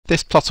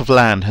This plot of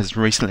land has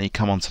recently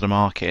come onto the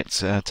market.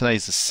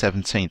 Today's the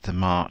 17th of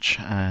March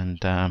and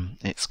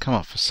it's come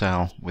up for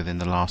sale within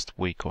the last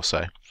week or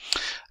so.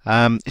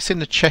 It's in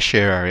the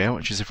Cheshire area,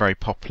 which is a very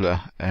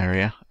popular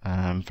area,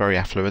 very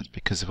affluent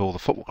because of all the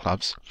football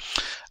clubs.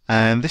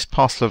 And this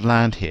parcel of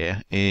land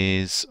here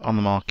is on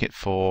the market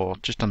for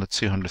just under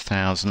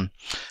 200,000.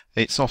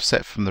 It's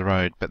offset from the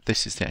road, but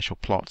this is the actual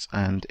plot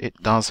and it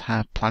does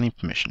have planning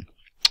permission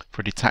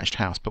for a detached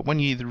house. But when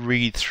you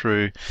read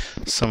through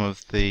some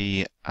of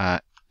the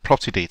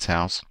property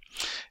details,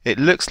 it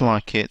looks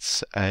like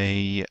it's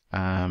a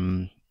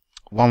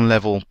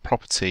one-level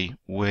property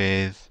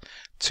with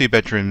 2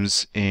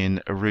 bedrooms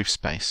in a roof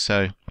space.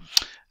 So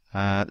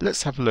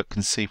let's have a look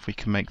and see if we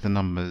can make the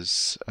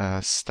numbers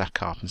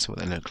stack up and see what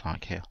they look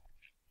like here.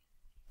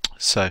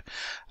 So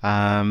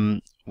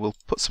we'll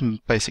put some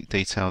basic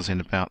details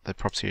in about the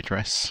property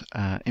address.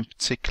 In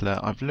particular,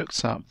 I've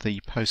looked up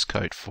the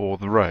postcode for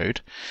the road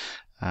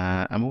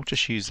and we'll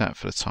just use that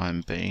for the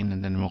time being,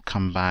 and then we'll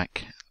come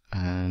back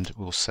and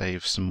we'll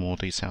save some more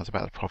details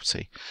about the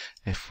property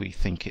if we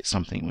think it's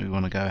something we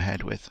want to go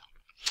ahead with.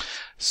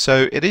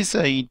 So it is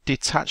a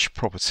detached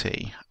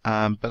property,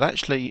 but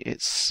actually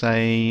it's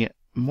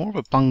more of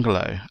a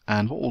bungalow,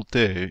 and what we'll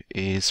do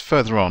is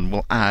further on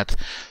we'll add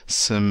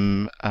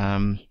some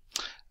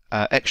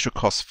extra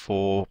costs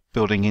for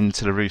building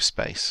into the roof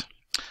space.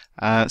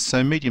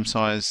 So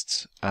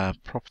medium-sized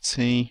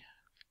property,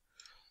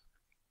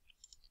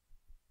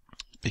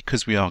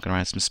 because we are going to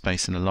add some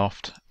space in the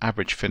loft.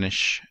 Average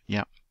finish,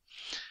 yep.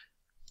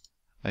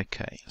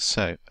 Okay,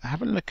 so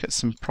have a look at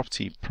some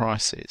property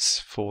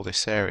prices for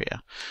this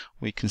area.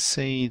 We can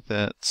see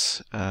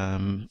that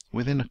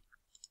within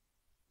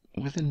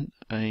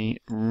a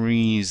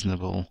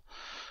reasonable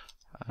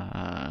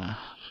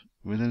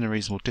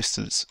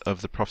distance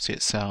of the property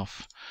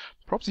itself,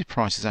 property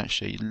prices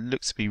actually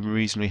look to be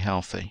reasonably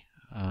healthy.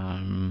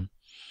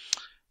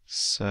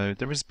 So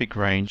there is a big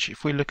range.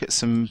 If we look at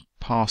some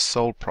past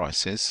sold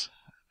prices,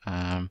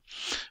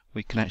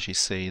 we can actually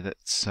see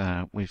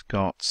that we've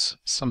got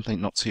something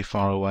not too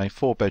far away,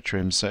 4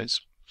 bedrooms, so it's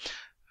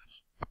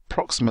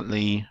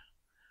approximately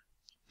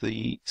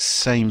the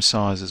same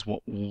size as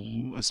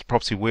the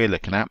property we're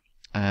looking at,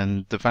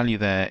 and the value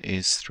there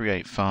is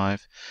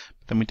 385.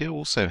 But then we do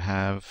also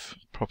have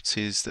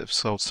properties that have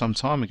sold some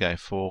time ago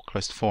for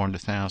close to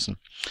 400,000.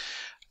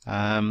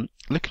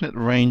 Looking at the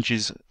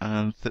ranges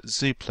that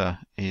Zoopla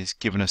is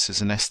giving us as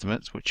an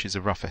estimate, which is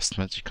a rough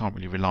estimate, you can't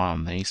really rely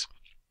on these.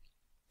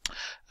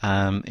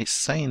 It's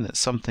saying that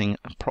something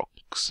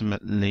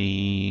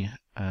approximately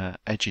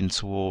edging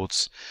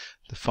towards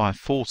the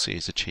 540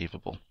 is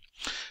achievable.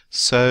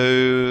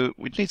 So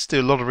we need to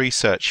do a lot of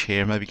research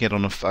here, maybe get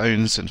on the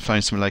phones and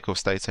phone some local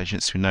estate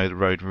agents who know the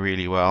road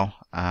really well,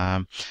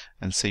 and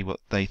see what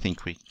they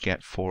think we can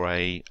get for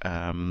a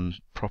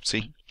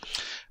property,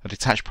 a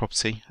detached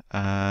property.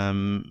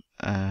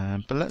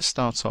 But let's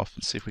start off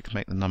and see if we can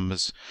make the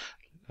numbers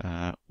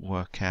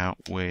work out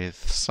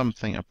with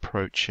something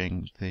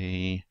approaching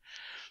the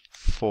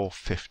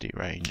 450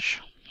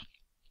 range.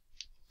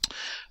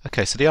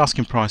 Okay, so the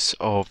asking price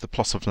of the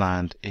plot of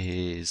land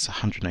is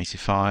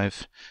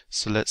 185.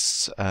 So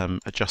let's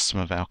adjust some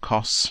of our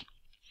costs.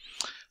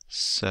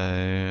 So,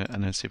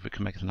 and then see if we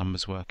can make the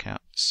numbers work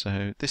out.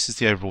 So this is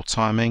the overall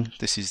timing.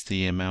 This is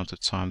the amount of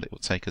time that it will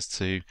take us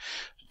to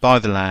buy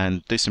the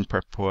land, do some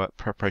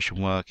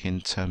preparation work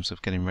in terms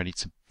of getting ready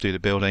to do the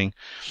building,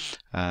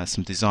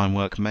 some design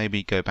work,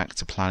 maybe go back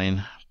to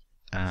planning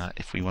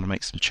if we want to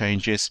make some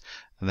changes,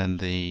 and then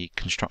the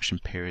construction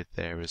period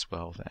there as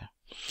well there.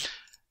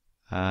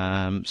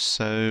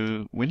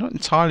 So we're not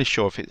entirely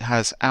sure if it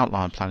has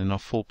outline planning or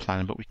full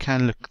planning, but we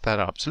can look that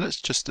up. So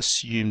let's just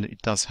assume that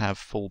it does have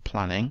full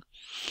planning.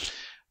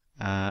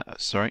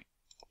 Sorry,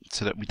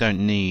 so that we don't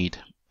need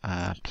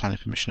planning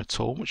permission at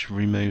all, which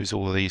removes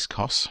all of these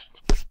costs.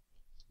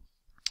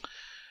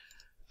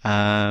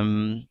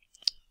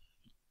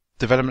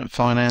 Development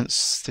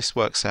finance, this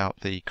works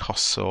out the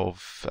costs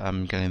of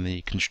getting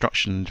the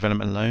construction and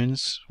development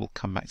loans. We'll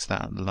come back to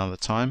that another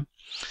time.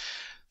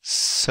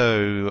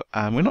 So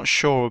we're not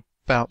sure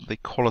about the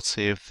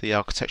quality of the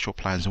architectural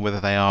plans and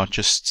whether they are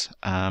just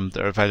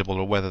they're available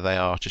or whether they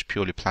are just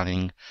purely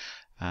planning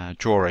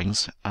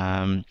drawings.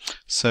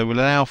 So we'll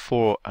allow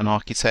for an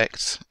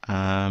architect.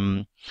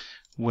 We'll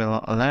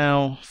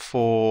allow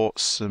for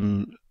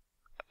some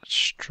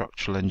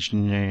structural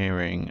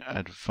engineering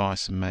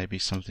advice and maybe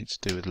something to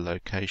do with the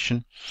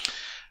location.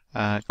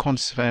 Quantity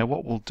surveyor,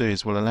 what we'll do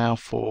is we'll allow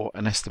for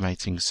an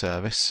estimating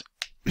service.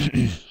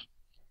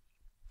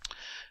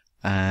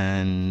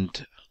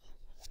 And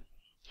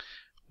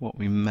what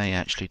we may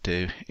actually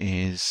do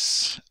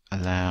is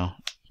allow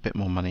a bit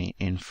more money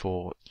in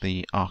for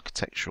the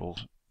architectural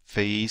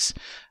fees,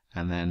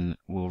 and then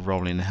we'll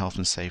roll in the health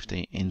and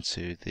safety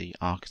into the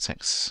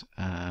architect's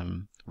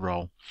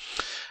role.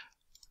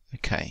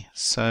 Okay,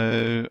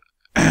 so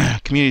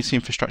community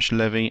infrastructure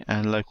levy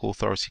and local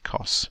authority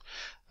costs.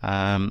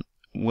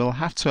 We'll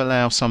have to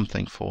allow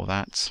something for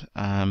that,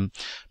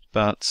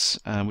 but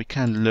we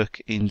can look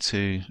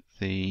into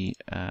the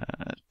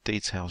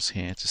details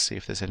here to see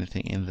if there's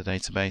anything in the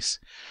database.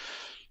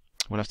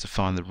 We'll have to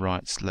find the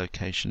right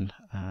location.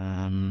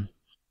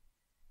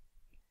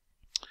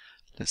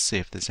 Let's see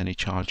if there's any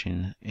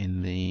charging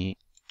in the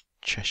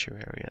Cheshire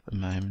area at the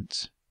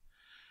moment.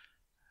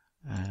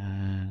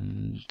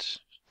 And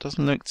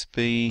doesn't look to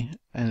be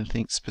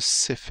anything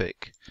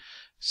specific.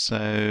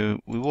 So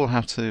we will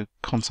have to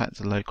contact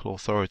the local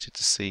authority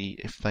to see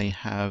if they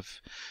have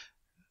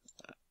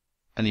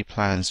any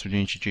plans to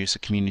introduce a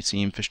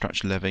community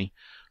infrastructure levy.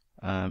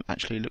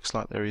 Actually, it looks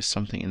like there is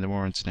something in the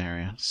Warrington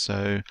area.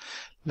 So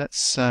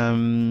let's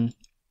allow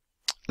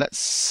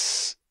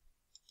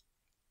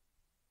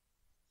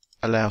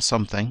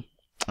something,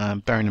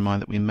 bearing in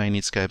mind that we may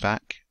need to go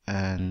back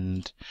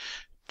and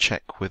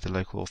check with the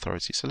local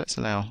authority. So let's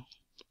allow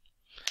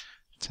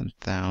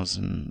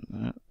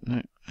 10,000.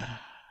 No.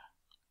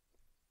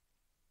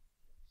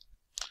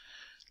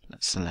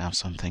 Let's allow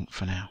something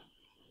for now.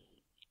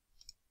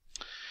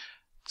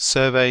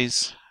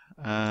 Surveys.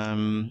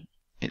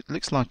 It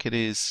looks like it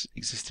is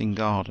existing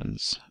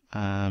gardens.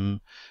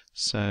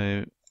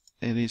 So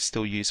it is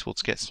still useful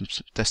to get some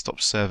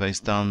desktop surveys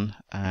done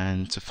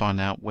and to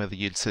find out where the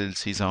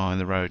utilities are in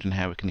the road and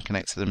how we can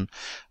connect to them.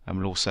 And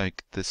we'll also,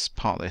 this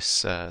part of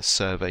this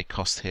survey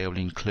cost here will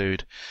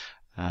include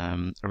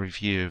a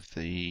review of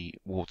the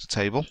water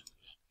table.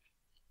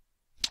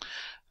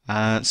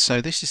 So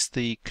this is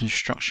the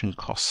construction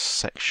costs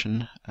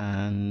section,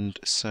 and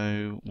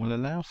so we'll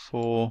allow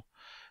for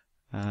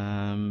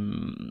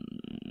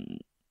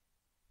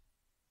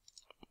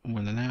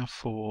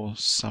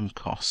some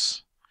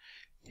costs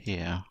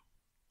here.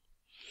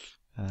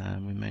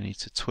 We may need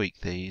to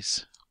tweak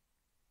these,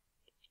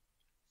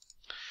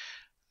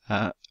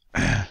 and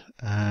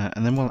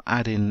then we'll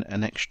add in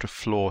an extra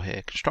floor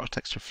here. Construct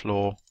extra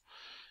floor.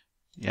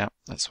 Yeah,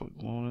 that's what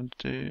we want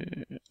to do.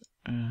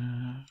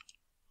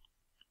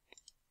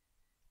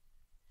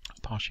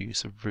 Partial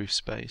use of roof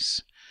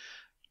space.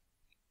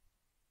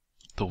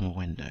 Dormer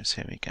windows.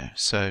 Here we go.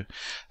 So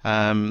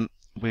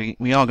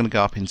we are going to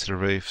go up into the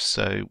roof,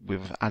 so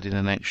we've added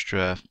an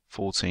extra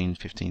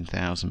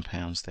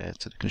 £15,000 there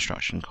to the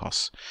construction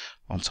costs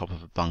on top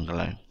of a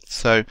bungalow.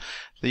 So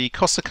the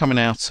costs are coming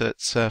out at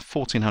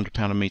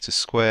 £1,400 a metre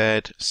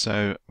squared,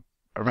 so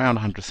around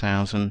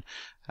 100,000.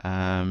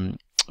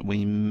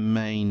 We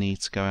may need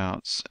to go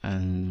out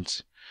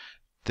and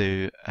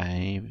do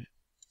a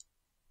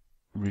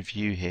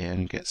review here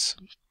and get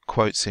some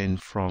quotes in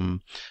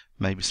from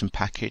maybe some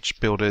package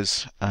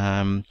builders,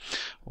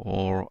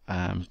 or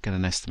get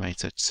an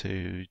estimator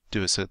to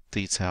do us a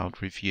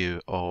detailed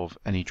review of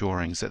any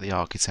drawings that the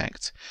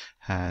architect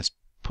has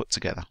put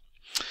together.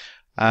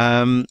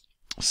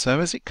 So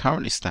as it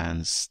currently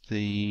stands,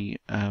 the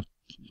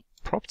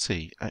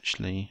property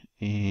actually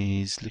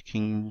is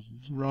looking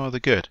rather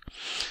good.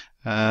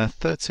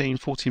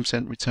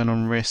 13–14% return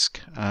on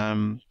risk.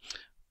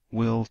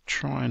 We'll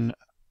try and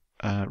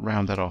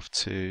round that off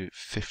to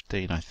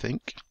 15, I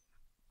think.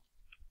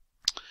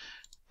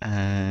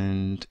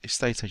 And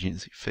estate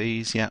agency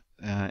fees, yeah,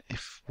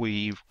 if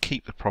we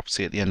keep the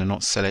property at the end and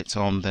not sell it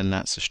on, then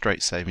that's a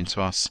straight saving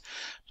to us,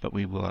 but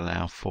we will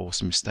allow for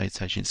some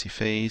estate agency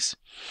fees.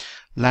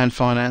 Land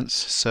finance,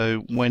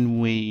 so when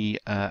we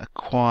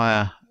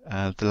acquire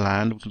the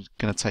land, we're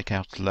going to take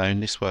out a loan.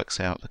 This works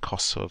out the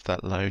cost of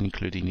that loan,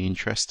 including the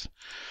interest.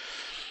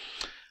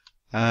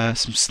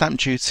 Some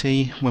stamp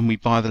duty when we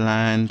buy the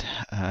land,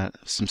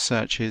 some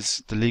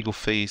searches, the legal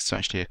fees to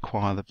actually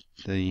acquire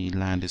the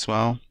land as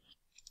well.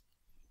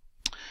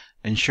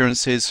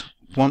 Insurances,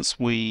 once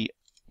we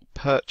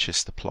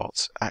purchase the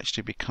plot,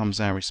 actually becomes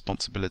our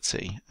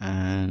responsibility,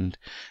 and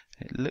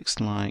it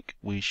looks like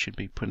we should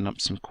be putting up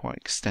some quite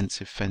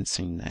extensive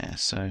fencing there.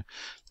 So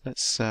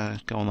let's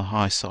go on the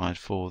high side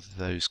for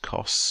those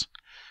costs.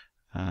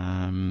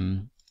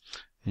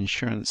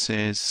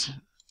 Insurances,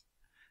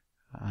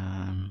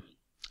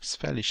 it's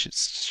fairly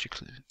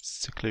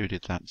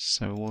secluded, that,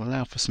 so we'll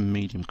allow for some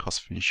medium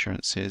cost for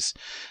insurances.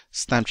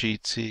 Stamp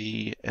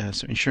duty,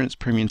 so insurance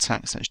premium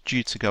tax, that's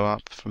due to go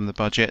up from the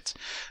budget,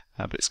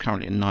 but it's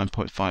currently at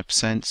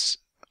 9.5%.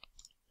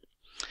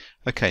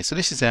 Okay, so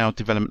this is our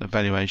development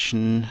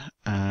evaluation,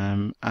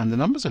 and the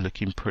numbers are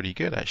looking pretty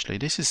good actually.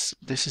 This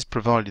is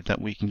provided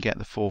that we can get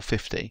the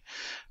 450.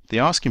 The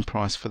asking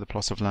price for the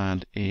plot of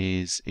land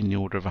is in the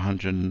order of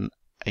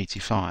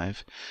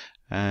 185.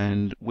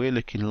 And we're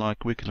looking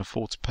like we can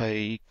afford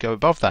to go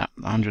above that,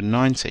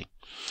 190.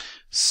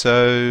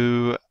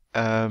 So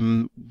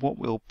what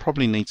we'll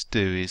probably need to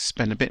do is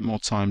spend a bit more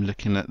time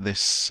looking at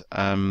this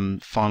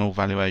final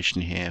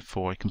valuation here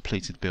for a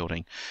completed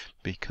building,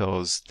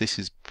 because this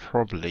is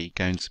probably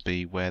going to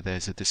be where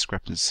there's a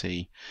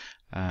discrepancy.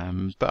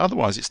 But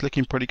otherwise it's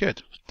looking pretty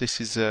good. This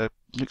is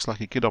looks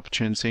like a good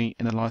opportunity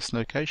in a nice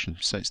location,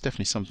 so it's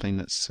definitely something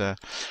that's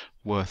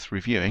worth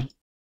reviewing.